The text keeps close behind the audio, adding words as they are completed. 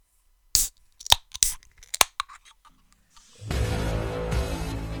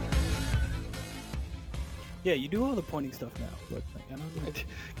Yeah, you do all the pointing stuff now, but like, I don't know.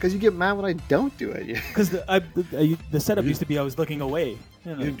 Because you get mad when I don't do it. Because the setup used to be I was looking away.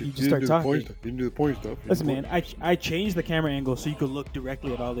 You just start talking. You didn't do the point stuff. Listen, man, I changed the camera angle so you could look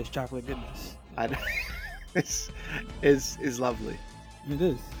directly at all this chocolate goodness. It's lovely. It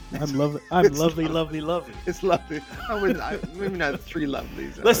is. I'm lovely. I'm lovely, lovely, lovely. It's lovely. Maybe not three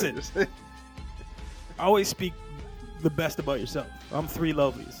lovelies. Listen. Always speak the best about yourself. I'm three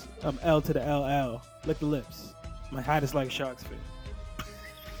lovelies. I'm L to the LL. Lick the lips. My hat is like a shark's fin.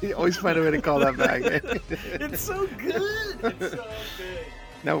 You always find a way to call that back. It's so good. It's so good.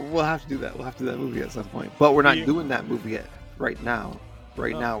 No, we'll have to do that. We'll have to do that movie at some point. But we're not doing that movie yet. Right now.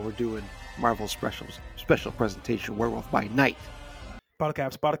 Now we're doing Marvel special presentation Werewolf by Night. Bottle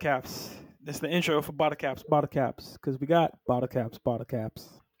caps. This is the intro for bottle caps. Because we got bottle caps.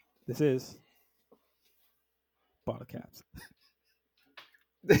 This is bottle caps.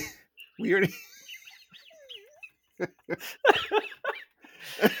 We already.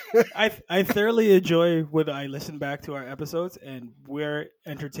 I thoroughly enjoy when I listen back to our episodes, and we're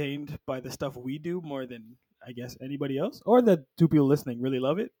entertained by the stuff we do more than I guess anybody else, or the two people listening really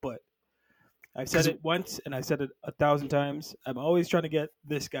love it. But I've said it once, and I've said it 1,000 times. I'm always trying to get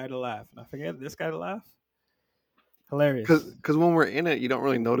this guy to laugh, and I forget this guy to laugh. Hilarious. Because when we're in it, you don't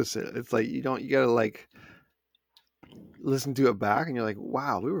really notice it. It's like you gotta like listen to it back, and you're like,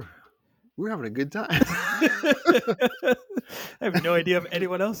 wow, we were having a good time. I have no idea if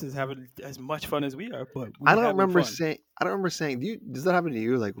anyone else is having as much fun as we are, but I don't remember saying. Does that happen to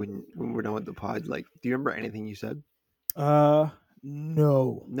you? Like when we're done with the pod, like, do you remember anything you said? No.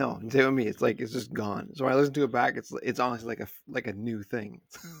 No, same with me. It's like it's just gone. So when I listen to it back, it's honestly like a new thing.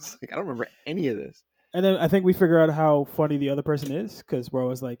 It's like I don't remember any of this. And then I think we figure out how funny the other person is, because we're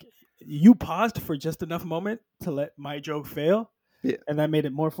always like, you paused for just enough moment to let my joke fail. Yeah. And that made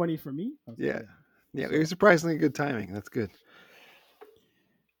it more funny for me. Yeah. Yeah. It was surprisingly good timing. That's good.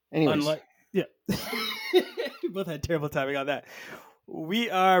 Anyways. We both had terrible timing on that. We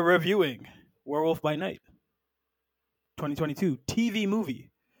are reviewing Werewolf by Night 2022 TV movie.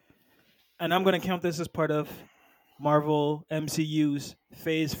 And I'm going to count this as part of Marvel MCU's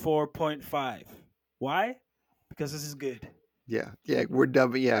Phase 4.5. Why? Because this is good. Yeah. Yeah. We're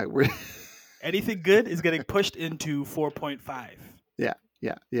done. Yeah. We're anything good is getting pushed into 4.5. Yeah.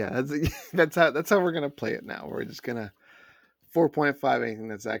 Yeah. Yeah. That's how we're gonna play it now. We're just gonna 4.5 anything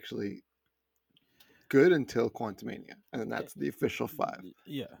that's actually good until Quantumania, and then that's the official 5.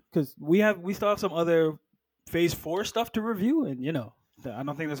 Yeah, because we still have some other Phase 4 stuff to review, and I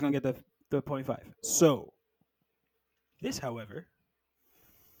don't think that's gonna get the 0.5. So this, however,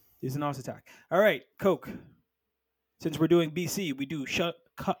 is an awesome attack. All right, Coke. Since we're doing BC, we do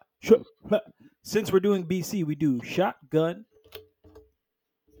Since we're doing BC, we do shotgun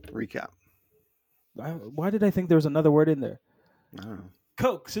recap. Why did I think there was another word in there? I don't know.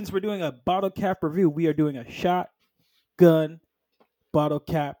 Coke. Since we're doing a bottle cap review, we are doing a shotgun bottle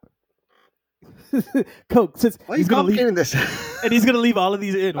cap. Coke. Since why he's gonna leave this, and he's gonna leave all of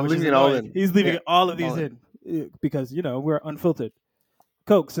these in. I'm leaving it all in. He's leaving all of these in because we're unfiltered.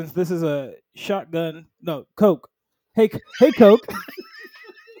 Coke. Since this is a shotgun, no Coke. Hey Coke.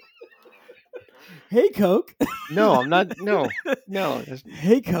 Hey Coke. No, I'm not. No.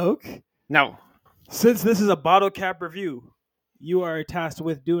 Hey Coke. No. Since this is a bottle cap review, you are tasked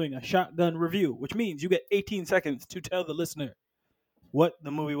with doing a shotgun review, which means you get 18 seconds to tell the listener what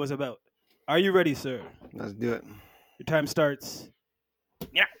the movie was about. Are you ready, sir? Let's do it. Your time starts.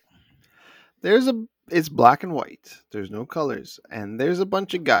 Yeah. It's black and white. There's no colors, and there's a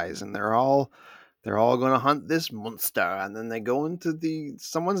bunch of guys, and they're all going to hunt this monster, and then they go into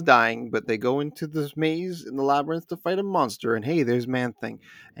someone's dying, but they go into this maze in the labyrinth to fight a monster, and hey, there's Man-Thing,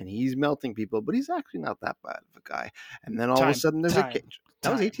 and he's melting people, but he's actually not that bad of a guy. And then all of a sudden there's a cage.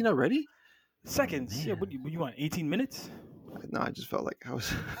 That was 18 already? Seconds. Oh, yeah, what do you want, 18 minutes? No, I just felt like I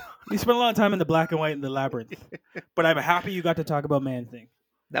was... You spent a lot of time in the black and white in the labyrinth, but I'm happy you got to talk about Man-Thing.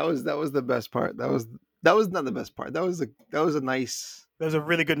 That was the best part. That was not the best part. That was a nice... That was a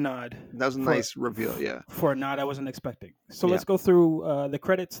really good nod. That was a nice reveal, yeah. For a nod I wasn't expecting. So let's go through the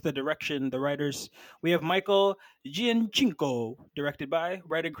credits, the direction, the writers. We have Michael Gianchinko, directed by,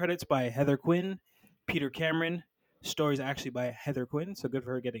 writing credits by Heather Quinn, Peter Cameron, stories actually by Heather Quinn, so good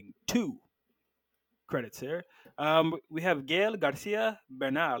for her getting 2 credits here. We have Gael Garcia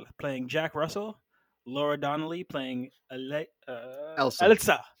Bernal playing Jack Russell, Laura Donnelly playing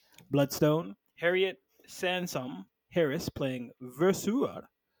Elsa Bloodstone, Harriet Sansom Harris playing Verusa.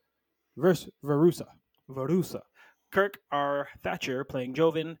 Kirk R. Thatcher playing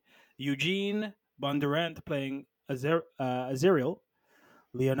Joven. Eugene Bondurant playing Azariel.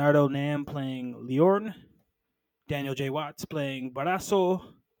 Leonardo Nam playing Leorn. Daniel J. Watts playing Barasso,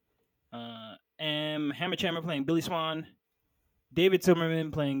 M. Hammerchammer playing Billy Swan, David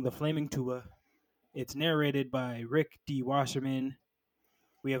Silverman playing the Flaming Tuba. It's narrated by Rick D. Wasserman.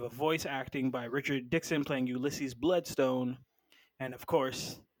 We have a voice acting by Richard Dixon playing Ulysses Bloodstone. And of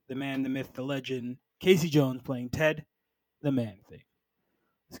course, the man, the myth, the legend, Casey Jones playing Ted, the Man Thing.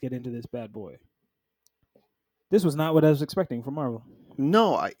 Let's get into this bad boy. This was not what I was expecting from Marvel.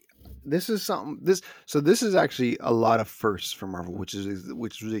 No, this is something this is actually a lot of firsts for Marvel, which is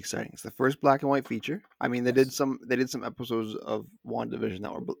really exciting. It's the first black and white feature. I mean, they did some episodes of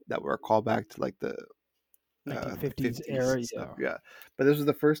WandaVision that were a callback to like the 1950s era, stuff. Yeah, but this was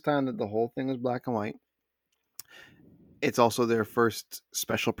the first time that the whole thing was black and white. It's also their first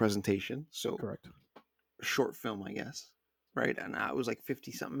special presentation, so correct. Short film, I guess, right? And it was like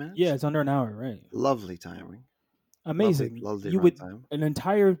 50 something minutes. Yeah, it's under an hour, right? Lovely timing. Amazing. Lovely you would time. An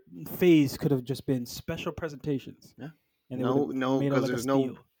entire phase could have just been special presentations. Yeah. And no, because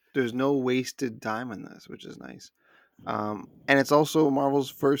there's no wasted time in this, which is nice. And it's also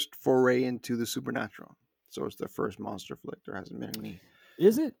Marvel's first foray into the supernatural. So it's their first monster flick. There hasn't been any.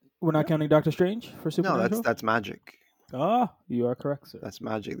 Is it? We're not counting Doctor Strange for supernatural? No, that's magic. Ah, you are correct, sir. That's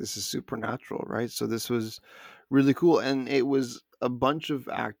magic. This is supernatural, right? So this was really cool. And it was a bunch of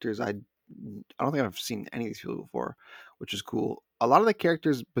actors I don't think I've seen any of these people before, which is cool. A lot of the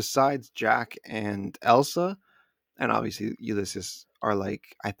characters besides Jack and Elsa, and obviously Ulysses, are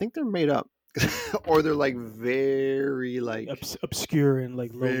like, I think they're made up, or they're like very like obscure and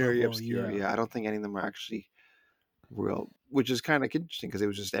like very low level, obscure. Yeah, I don't think any of them are actually real, which is kind of interesting because it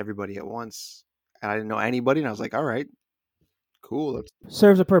was just everybody at once, and I didn't know anybody, and I was like, all right, cool.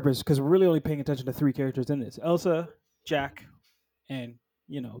 Serves a purpose because we're really only paying attention to 3 characters in this: Elsa, Jack, and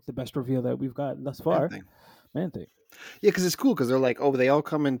the best reveal that we've got thus far, Man Thing. Yeah, because it's cool because they're like, oh, they all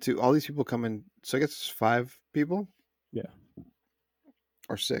come into all these people come in. So I guess it's 5 people. Yeah,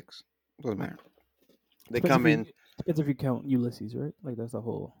 or 6. Doesn't matter. They come in. Depends if you count Ulysses, right? Like that's the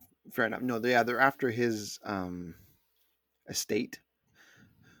whole. Fair enough. No, they're after his estate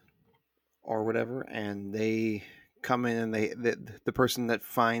or whatever, and they come in and the person that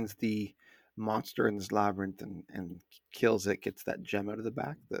finds the monster in this labyrinth and kills it gets that gem out of the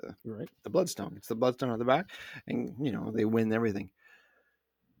back, the bloodstone. It's the bloodstone on the back, and they win everything.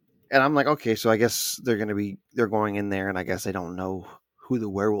 And I'm like, okay, so I guess they're going in there, and I guess they don't know who the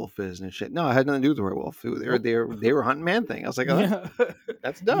werewolf is and shit. No, it had nothing to do with the werewolf. They were hunting Man Thing. I was like, oh,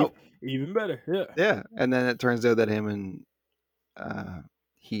 that's dope. Even better, yeah. Yeah, and then it turns out that him and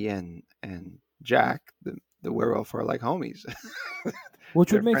he and Jack, the werewolf, are like homies.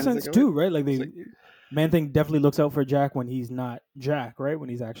 Which would make sense too, right? Like Man Thing definitely looks out for Jack when he's not Jack, right? When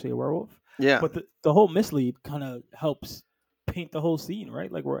he's actually a werewolf. Yeah. But the whole mislead kind of helps paint the whole scene, right?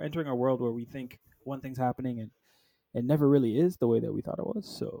 Like we're entering a world where we think one thing's happening and it never really is the way that we thought it was.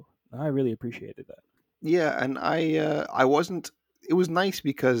 So I really appreciated that. Yeah, and I wasn't. It was nice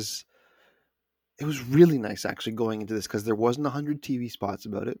because it was really nice actually going into this because there wasn't 100 TV spots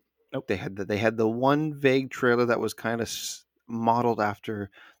about it. Nope. They had the one vague trailer that was kind of modeled after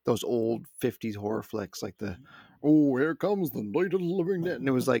those old 50s horror flicks, like the here comes the Night of the Living Dead, and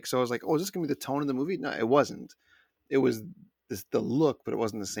it was like, so I was like, oh, is this gonna be the tone of the movie? No, it wasn't. It was the look, but it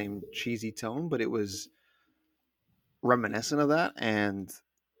wasn't the same cheesy tone, but it was reminiscent of that, and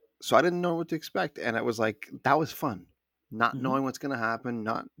so I didn't know what to expect, and it was like, that was fun. Not knowing what's going to happen,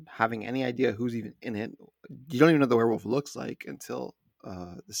 not having any idea who's even in it. You don't even know what the werewolf looks like until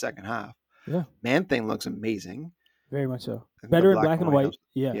the second half. Yeah. Man Thing looks amazing. Very much so. Better in black and white.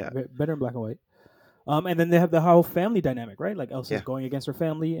 Yeah, better in black and white. And then they have the whole family dynamic, right? Like Elsa's going against her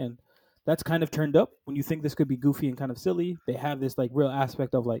family, and that's kind of turned up when you think this could be goofy and kind of silly. They have this like real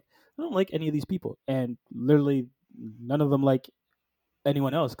aspect of like, I don't like any of these people, and literally none of them like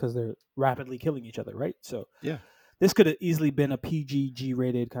anyone else because they're rapidly killing each other, right? So yeah, this could have easily been a PG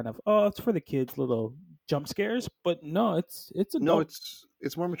rated kind of, oh, it's for the kids, little jump scares, but no, it's adult. No,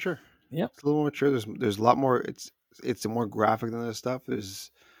 it's more mature. Yeah, it's a little more mature. There's a lot more. It's more graphic than this stuff.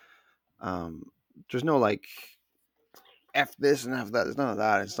 There's no like F this and F that. There's none of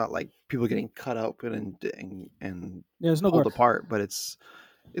that. It's not like people getting cut open and there's no pulled apart, but it's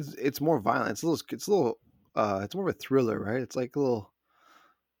more violent. It's more of a thriller, right? It's like a little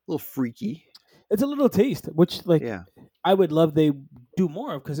freaky. It's a little taste, which I would love they do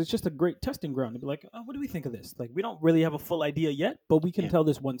more of because it's just a great testing ground to be like, oh, what do we think of this? Like we don't really have a full idea yet, but we can tell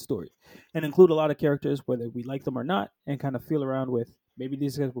this one story and include a lot of characters, whether we like them or not, and kind of feel around with maybe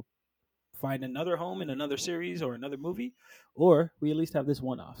these guys will find another home in another series or another movie, or we at least have this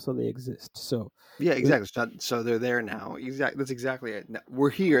one off so they exist. So yeah, exactly. So they're there now. Exactly. That's exactly it. We're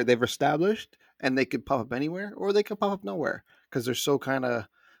here. They've established, and they could pop up anywhere, or they could pop up nowhere because they're so kind of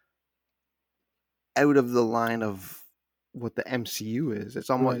out of the line of what the MCU is.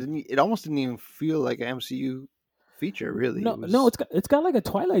 Right. It almost didn't even feel like an MCU feature. Really, No, it no, was it's got like a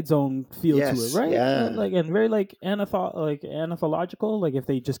Twilight Zone feel to it, yes, right? yeah, Like, and very like anthological. Like if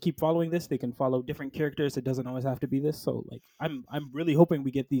they just keep following this, they can follow different characters. It doesn't always have to be this. So like, I'm really hoping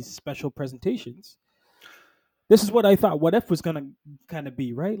we get these special presentations. This is what I thought What If was gonna kind of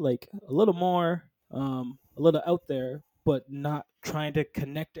be, right? Like a little more, a little out there, but not trying to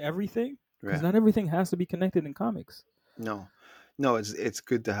connect everything because yeah. not everything has to be connected in comics. No, no, it's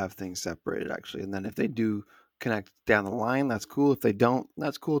good to have things separated actually, and then if they do connect down the line, that's cool. If they don't,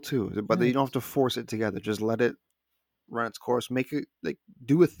 that's cool too. But you Right. don't have to force it together. Just let it run its course. Make it like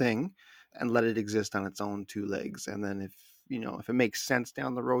do a thing, and let it exist on its own two legs. And then if it makes sense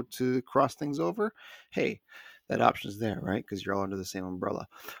down the road to cross things over, hey, that option's there, right? Because you're all under the same umbrella.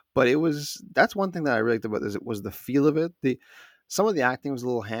 But that's one thing that I really liked about this. It was the feel of it. The Some of the acting was a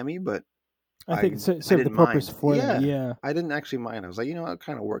little hammy, but I I think it I served the didn't purpose mind. for them. Yeah, Yeah. I didn't actually mind. I was like, it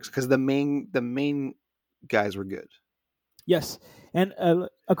kind of works because the main guys were good. Yes, and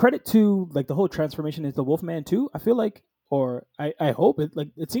a credit to like the whole transformation into Wolfman too. I feel like, or I hope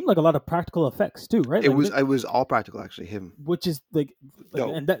it seemed like a lot of practical effects too, right? Like It was all practical actually. Him. which is like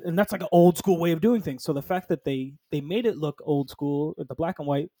No. and that's like an old school way of doing things. So the fact that they made it look old school, the black and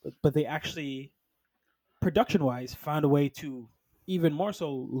white, but they actually production wise found a way to even more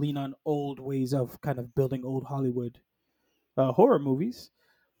so lean on old ways of kind of building old Hollywood horror movies.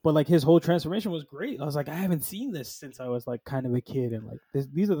 But like his whole transformation was great. I was like, I haven't seen this since I was like kind of a kid, and like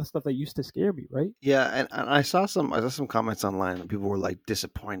these are the stuff that used to scare me, right? Yeah, and I saw some comments online and people were like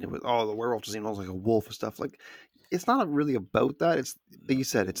disappointed with the werewolf just looks like a wolf and stuff. Like it's not really about that. It's like you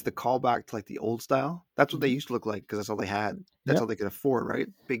said, it's the callback to like the old style. That's what they Mm-hmm. used to look like because that's all they had. That's all Yep. they could afford, right?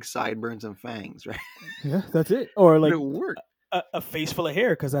 Big sideburns and fangs, right? Yeah, that's it. Or But like it worked. a face full of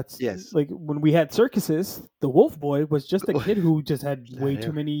hair, because that's Yes. like when we had circuses, the Wolf Boy was just a kid who just had way too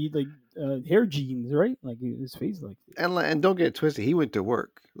Hair. many like hair genes, right? Like his face, like And don't get it twisted. He went to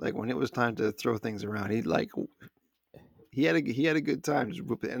work. Like when it was time to throw things around, he had a good time just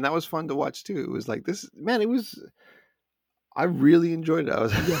whoop it, and that was fun to watch too. It was like this man. It was I really enjoyed it.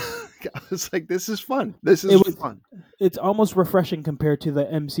 yes, I was like, this is fun. This it is was. fun. It's almost refreshing compared to the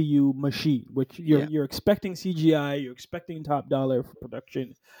MCU machine, which Yeah. you're expecting CGI, you're expecting top dollar for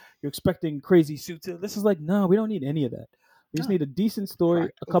production, you're expecting crazy suits. This is like, no, we don't need any of that. We just No, need a decent story, a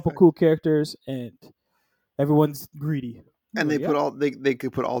practical couple effect. cool characters, and everyone's greedy. And Like, yeah, they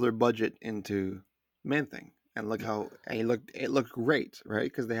could put all their budget into Man Thing, and look how and it looked great, right?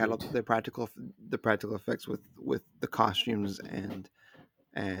 Because they had great. the practical effects with the costumes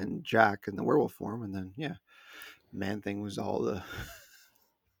and Jack in the werewolf form, and then yeah, Man Thing was all the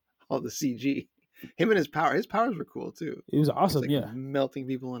all the CG. Him and his powers were cool too. It was He's awesome, like yeah. melting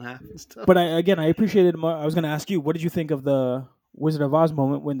people in half and stuff. But I appreciated more. I was going to ask you, what did you think of the Wizard of Oz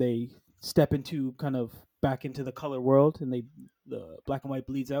moment when they step into kind of back into the color world and the black and white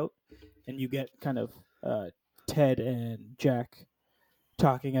bleeds out, and you get kind of Ted and Jack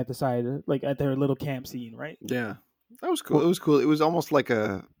talking at the side, like at their little camp scene, right? Yeah, that was cool. What? It was cool. It was almost like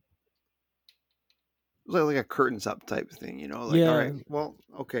like a curtains up type thing, like all Yeah, right, well,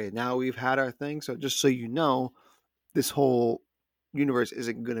 okay, now we've had our thing, so just so you know, this whole universe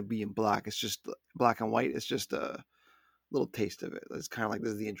isn't going to be in black. It's just black and white. It's just a little taste of it. It's kind of like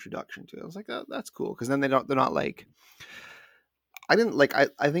this is the introduction to it. I was like, that's cool because then they're not like I didn't like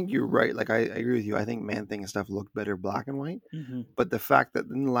I think you're right. Like I agree with you. I think Man Thing and stuff looked better black and white. hmm But the fact that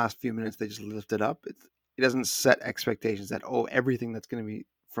in the last few minutes they just lift it up, it doesn't set expectations that everything that's going to be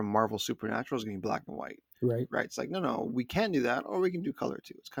from Marvel Supernatural is going to be black and white, right. right? It's like no, we can do that, or we can do color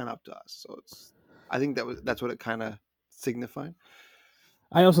too. It's kind of up to us. So I think that's what it kind of signified,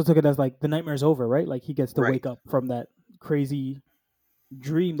 I also took it as like the nightmare's over, right? Like he gets to right? wake up from that crazy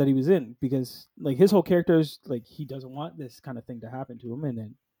dream that he was in, because like his whole character is like he doesn't want this kind of thing to happen to him, and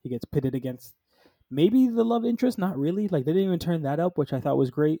then he gets pitted against maybe the love interest, not really. Like they didn't even turn that up, which I thought was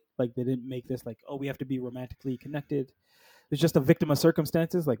great. Like they didn't make this like, oh, we have to be romantically connected. It's just a victim of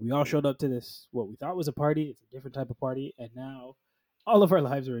circumstances. Like we all showed up to this what we thought was a party. It's a different type of party, and now all of our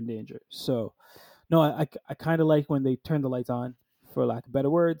lives are in danger. So no, I kind of like when they turn the lights on, for lack of better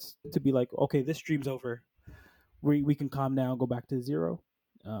words, to be like, okay, this dream's over. We can calm down, go back to zero.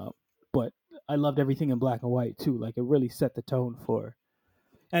 Uh, but I loved everything in black and white too. Like it really set the tone for.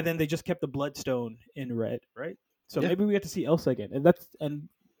 And then they just kept the bloodstone in red, right? So Yeah, maybe we get to see Elsa again, and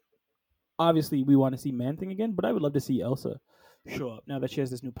obviously we want to see Man Thing again. But I would love to see Elsa show up now that she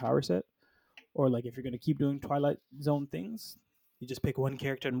has this new power set. Or like if you're gonna keep doing Twilight Zone things, you just pick one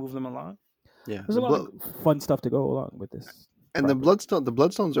character and move them along. Yeah, There's a lot of fun stuff to go along with this and property. the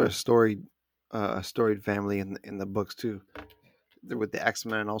Bloodstones are a storied family in the books too. They're with the X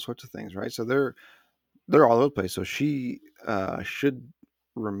Men and all sorts of things, right? So they're all over the place. So she should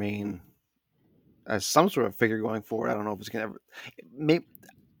remain as some sort of figure going forward. I don't know if it's gonna ever. Maybe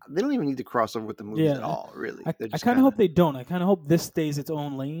they don't even need to cross over with the movies at Yeah, all. Really, they're I just kind of kind of hope they don't. I kind of hope this stays its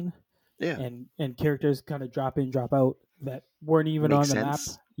own lane, yeah, and characters kind of drop in, drop out that weren't even on makes the map.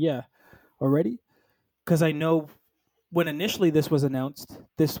 sense. Yeah, already. Because I know when initially this was announced,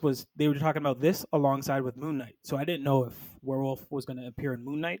 they were talking about this alongside with Moon Knight. So I didn't know if Werewolf was going to appear in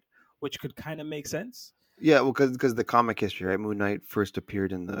Moon Knight, which could kind of make sense. Yeah, well, because the comic history, right? Moon Knight first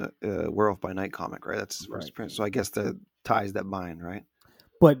appeared in the Werewolf by Night comic, right? That's his first Right. appearance. So I guess the ties that bind, right?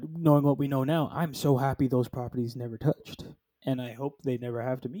 But knowing what we know now, I'm so happy those properties never touched, and I hope they never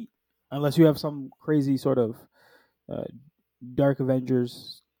have to meet, unless you have some crazy sort of uh, Dark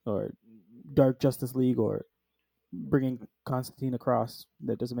Avengers or Dark Justice League or bringing Constantine across.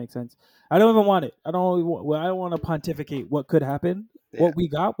 That doesn't make sense. I don't even want it. I don't want to pontificate what could happen. Yeah, What we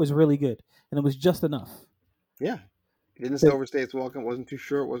got was really good, and it was just enough. yeah. It didn't That overstay its welcome. Wasn't too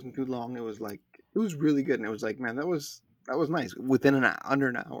short. Wasn't too long. It was really good, and it was like, man, that was nice. Within under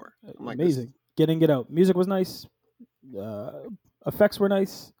an hour. I'm like, this is amazing. Getting it out. Music was nice. Uh, Effects were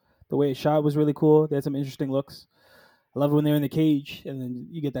nice. The way it shot was really cool. They had some interesting looks. I love it when they're in the cage, and then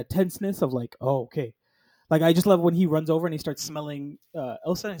you get that tenseness of like, oh, okay. Like I just love when he runs over and he starts smelling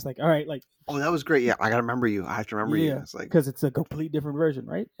Elsa. And he's like, all right, like oh, that was great. Yeah, I gotta remember you. I have to remember you. yeah, It's like, because it's a complete different version,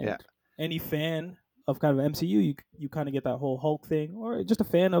 right? yeah, And any fan of kind of MCU, you kind of get that whole Hulk thing, or just a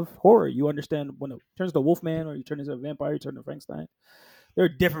fan of horror. You understand when it turns to Wolfman, or you turn into a vampire, you turn to Frankenstein. They're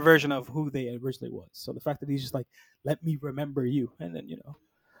a different version of who they originally was. So the fact that he's just like, let me remember you, and then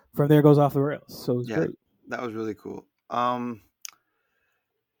from there goes off the rails. So it's yeah, great. that was really cool.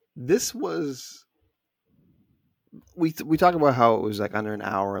 This was we talk about how it was like under an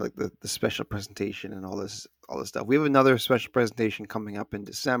hour, like the special presentation and all this stuff. We have another special presentation coming up in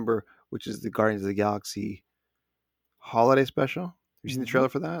December, which is the Guardians of the Galaxy holiday special. Have you seen the Hmm. trailer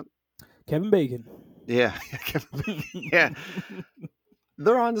for that? Kevin Bacon. Yeah, yeah,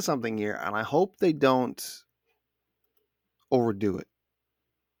 they're onto something here, and I hope they don't overdo it.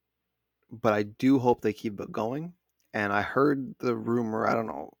 But I do hope they keep it going. And I heard the rumor, I don't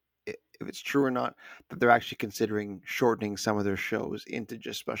know if it's true or not, that they're actually considering shortening some of their shows into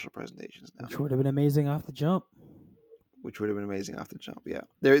just special presentations now, Which would have been amazing off the jump. which would have been amazing off the jump. Yeah,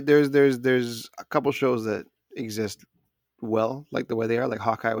 there's a couple shows that exist well, like the way they are. Like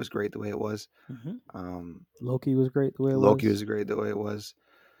Hawkeye was great the way it was. Hmm. Um, Loki was great the way it Loki was. was great the way it was.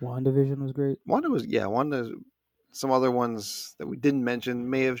 WandaVision was great. Wanda. Some other ones that we didn't mention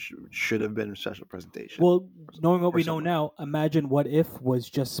may have should have been special presentation Well, knowing what or we know something. now, imagine what if was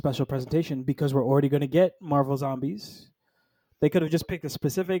just special presentation because we're already going to get Marvel Zombies. They could have just picked a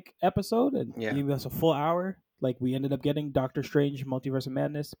specific episode and Yeah. gave us a full hour. Like we ended up getting Doctor Strange, Multiverse of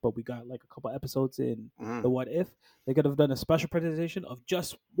Madness, but we got like a couple episodes in Mhm. the What If. They could have done a special presentation of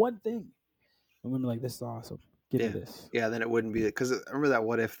just one thing, and we'd be like, "This is awesome. Give me Yeah, this." yeah. Then it wouldn't be because remember that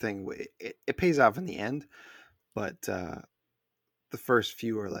what if thing. It pays off in the end, but the first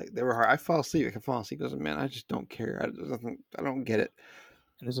few are like they were hard. I fall asleep. I can fall asleep because man, I just don't care. I don't get it.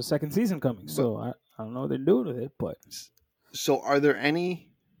 And there's a second season coming, But so I don't know what they're doing with it, but so, are there any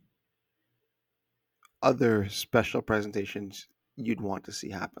other special presentations you'd want to see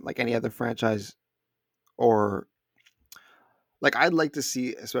happen? Like any other franchise, or like I'd like to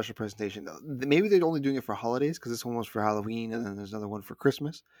see a special presentation. Maybe they're only doing it for holidays because this one was for Halloween and then there's another one for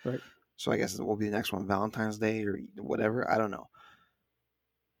Christmas. right. So I guess it will be the next one, Valentine's Day or whatever. I don't know.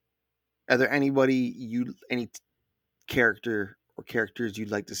 Are there any character or characters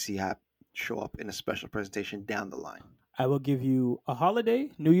you'd like to see show up in a special presentation down the line? I will give you a holiday,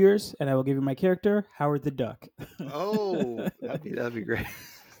 New Year's, and I will give you my character, Howard the Duck. Oh, that'd be great.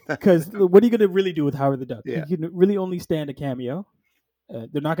 Because what are you going to really do with Howard the Duck? Yeah, He can really only stand a cameo.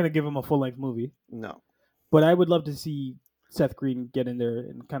 They're not going to give him a full length movie. no, But I would love to see Seth Green get in there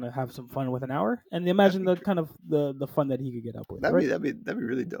and kind of have some fun with an hour, and that'd imagine be the kind of the fun that he could get up with. Right? that'd be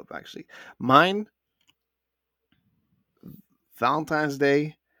really dope. Actually, mine Valentine's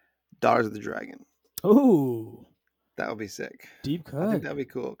Day, Daughters of the Dragon. Ooh, That would be sick. deep I think cut. that'd be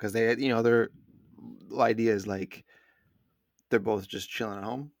cool because they, their idea is like they're both just chilling at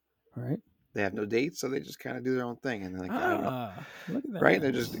home. All right. They have no dates, so they just kind of do their own thing, and then like I don't know, Look at right?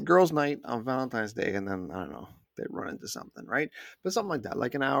 They're just that. girls' night on Valentine's Day, and then I don't know, they run into something, right? But something like that,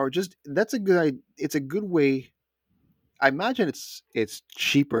 like an hour, just that's a good. It's a good way. I imagine it's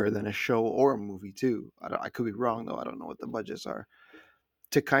cheaper than a show or a movie too. I could be wrong though. I don't know what the budgets are.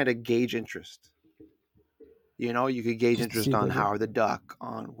 to kind of gauge interest. You know, you could gauge Just to see interest if on there's a, Howard the Duck,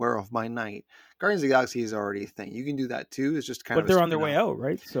 on Werewolf by Night. Guardians of the Galaxy is already a thing. You can do that too. It's just kind but of a they're on their way spin-off. out,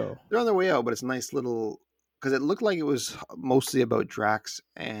 right? So They're on their way out, but it's a nice little because it looked like it was mostly about Drax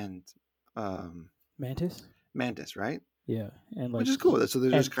and Mantis, Mantis, right? yeah, and Which like is cool. So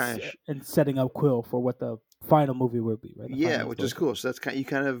they're just kind of and setting up Quill for what the final movie will be, right? The yeah, final which is cool. So that's you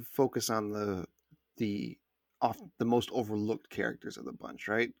kind of focus on the the most overlooked characters of the bunch,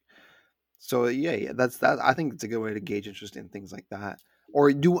 right? So yeah, that's that. I think it's a good way to gauge interest in things like that.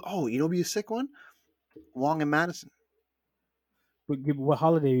 Or be a sick one, Wong and Madison. What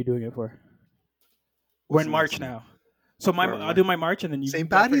holiday are you doing it for? We're What's in the next March one? now. So Where am I'll I? do my March and then you St.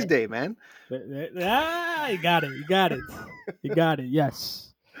 don't Patty's forget. Day, man. You got it. You got it. You got it.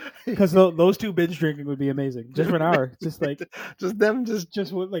 Yes. Because those two binge drinking would be amazing, just for an hour. Just like just them,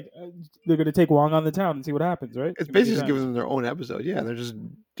 they're gonna take Wong on the town and see what happens, right? it's Give me a basically good just time. giving them their own episode. Yeah, they're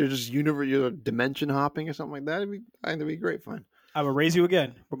just dimension hopping or something like that. I think it'd be great fun. I will raise you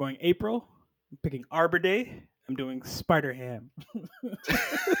again. We're going April. I'm picking Arbor Day. I'm doing Spider Ham.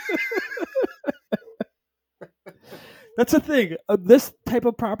 That's the thing. This type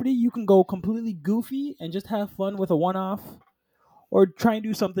of property, you can go completely goofy and just have fun with a one-off, or try and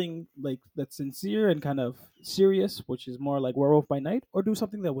do something like that's sincere and kind of serious, which is more like Werewolf by Night, or do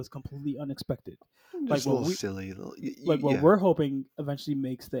something that was completely unexpected, like Just a what little we silly, like what yeah. we're hoping eventually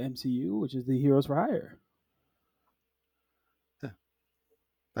makes the MCU, which is the Heroes for Hire.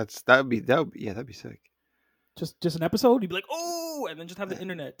 That'd be sick. Just an episode, you'd be like, oh, and then just have the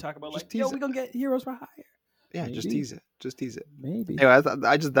internet talk about Just like, yo, tease we're it. gonna get Heroes for Hire. Yeah, Maybe. just tease it. Just tease it. Maybe. Anyway,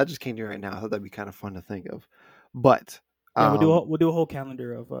 that just came to me right now. I thought that'd be kind of fun to think of, but Yeah, we'll do a whole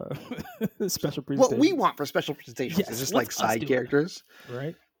calendar of special presentations. what we want for special presentations Yes, is just what's like us side doing? characters,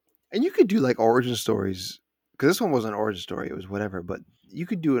 Right? and you could do like origin stories because this one wasn't an origin story; it was whatever. But you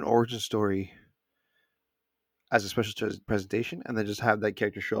could do an origin story as a special presentation, and then just have that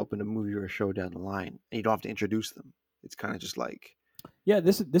character show up in a movie or a show down the line, and you don't have to introduce them. It's kind of just like Yeah,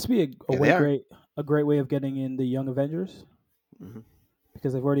 this would be a great way of getting in the Young Avengers, Mhm.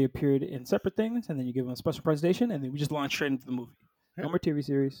 because they've already appeared in separate things, and then you give them a special presentation, and then we just launch straight into the movie. Yeah. No more TV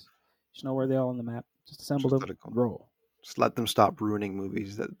series. Just know where they're all on the map. Just assemble Just them, let it go. roll. Just let them stop ruining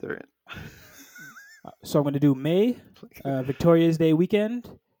movies that they're in. So I'm going to do May, Victoria's Day weekend.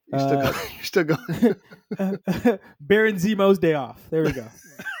 You're still going. Baron Zemo's Day Off. There we go.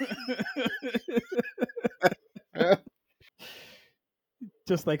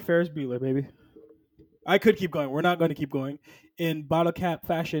 Just like Ferris Bueller, baby. I could keep going. We're not going to keep going. In bottle cap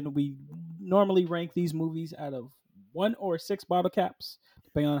fashion, we normally rank these movies out of 1 or 6 bottle caps,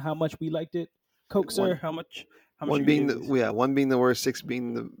 depending on how much we liked it. Coke, sir, how much? One being one being the worst, 6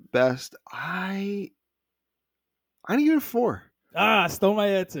 being the best. I didn't give it a 4. Stole my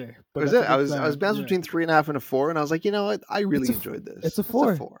answer. But was it? I was bounced between 3.5 and a 4, and I was like, you know what? I really enjoyed this. It's a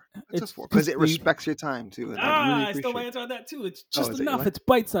 4. It's a 4 because it respects your time too. And I stole my answer on that too. It's just enough. It's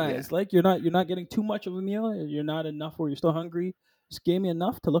bite sized. Yeah. Like you're not getting too much of a meal. You're not enough where you're still hungry. Just gave me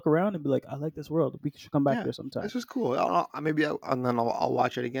enough to look around and be like, I like this world. We should come back there sometime. This is cool. And then I'll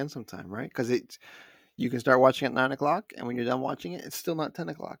watch it again sometime, right? Because you can start watching at 9 o'clock, and when you're done watching it, it's still not 10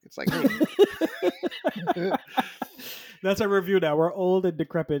 o'clock. It's like, hey. That's our review now. We're old and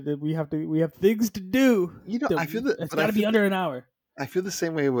decrepit, and we have things to do. You know, I feel that it's got to be under an hour. I feel the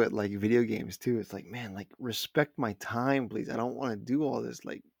same way with like video games too. It's like, man, like respect my time, please. I don't want to do all this.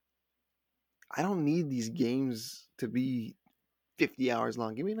 Like, I don't need these games to be 50 hours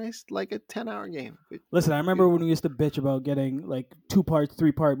long. Give me a nice, like a 10-hour game. Listen, I remember when we used to bitch about getting like 2-part,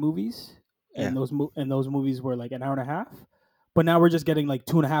 3-part movies, and those movies were like an hour and a half. But now we're just getting like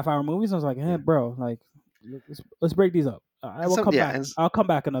 2.5-hour movies. I was like, hey, bro, like let's break these up. I will come back. I'll come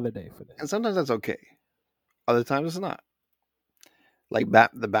back another day for this. And sometimes that's okay. Other times it's not. Like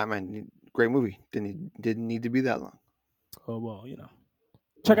the Batman, great movie. Didn't need to be that long. Oh well, you know.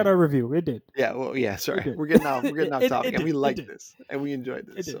 Check out our review. It did. Yeah. Well, yeah. Sorry, we're getting off topic, and we liked this, and we enjoyed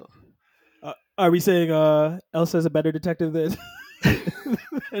this. So, are we saying Elsa's a better detective than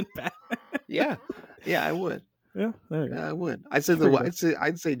Batman? Yeah, I would. Yeah, there you go. Yeah, I would.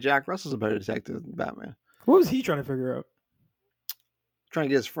 I'd say Jack Russell's a better detective than Batman. What was he trying to figure out? Trying to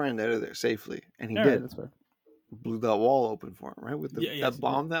get his friend out of there safely, and he did. Right, that's fair. Blew that wall open for him, right? With that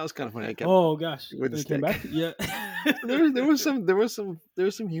bomb. That was kind of funny. Oh gosh, with the stick. Yeah. there was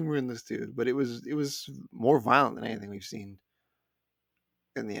some humor in this too, but it was more violent than anything we've seen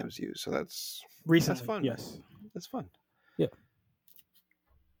in the MCU. So that's recently. That's fun. Yes, that's fun. Yeah.